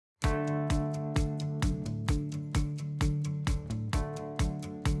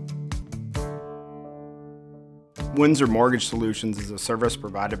Windsor Mortgage Solutions is a service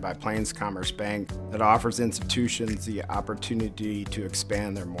provided by Plains Commerce Bank that offers institutions the opportunity to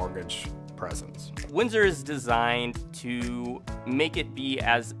expand their mortgage presence. Windsor is designed to make it be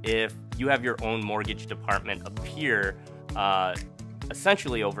as if you have your own mortgage department appear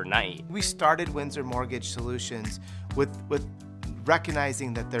essentially overnight. We started Windsor Mortgage Solutions with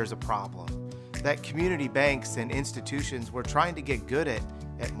recognizing that there's a problem, that community banks and institutions were trying to get good at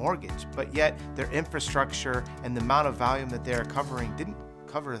mortgage, but yet their infrastructure and the amount of volume that they're covering didn't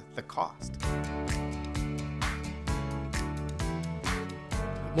cover the cost.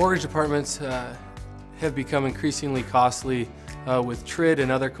 Mortgage departments have become increasingly costly with TRID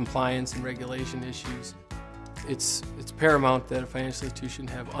and other compliance and regulation issues. It's paramount that a financial institution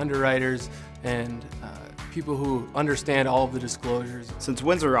have underwriters and people who understand all of the disclosures. Since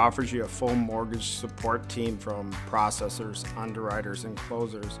Windsor offers you a full mortgage support team from processors, underwriters, and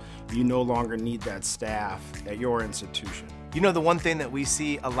closers, you no longer need that staff at your institution. You know, the one thing that we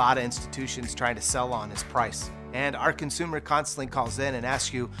see a lot of institutions trying to sell on is price. And our consumer constantly calls in and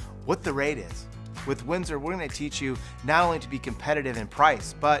asks you what the rate is. With Windsor, we're going to teach you not only to be competitive in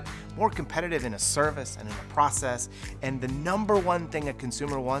price, but more competitive in a service and in a process. And the number one thing a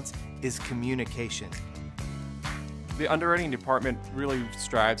consumer wants is communication. The underwriting department really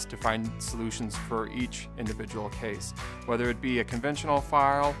strives to find solutions for each individual case. Whether it be a conventional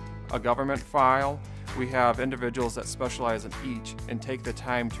file, a government file, we have individuals that specialize in each and take the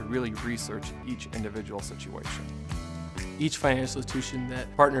time to really research each individual situation. Each financial institution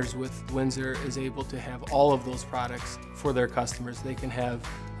that partners with Windsor is able to have all of those products for their customers. They can have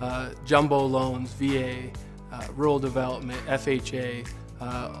jumbo loans, VA, rural development, FHA,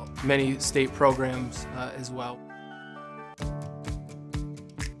 many state programs as well.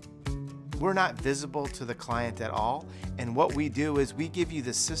 We're not visible to the client at all, and what we do is we give you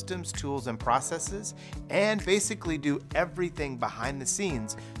the systems, tools, and processes, and basically do everything behind the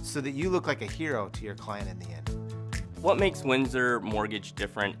scenes so that you look like a hero to your client in the end. What makes Windsor Mortgage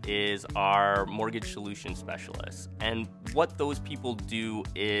different is our mortgage solution specialists. And what those people do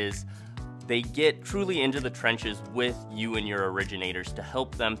is they get truly into the trenches with you and your originators to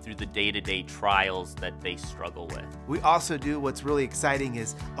help them through the day-to-day trials that they struggle with. We also do what's really exciting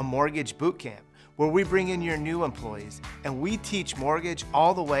is a mortgage boot camp, where we bring in your new employees and we teach mortgage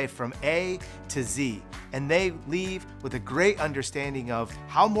all the way from A to Z. And they leave with a great understanding of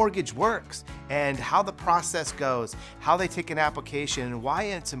how mortgage works and how the process goes, how they take an application and why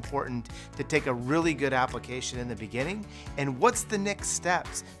it's important to take a really good application in the beginning, and what's the next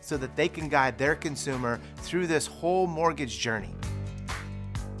steps so that they can guide their consumer through this whole mortgage journey.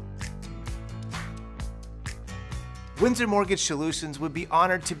 Windsor Mortgage Solutions would be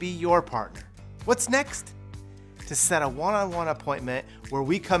honored to be your partner. What's next? To set a one-on-one appointment where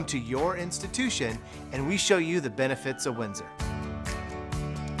we come to your institution and we show you the benefits of Windsor.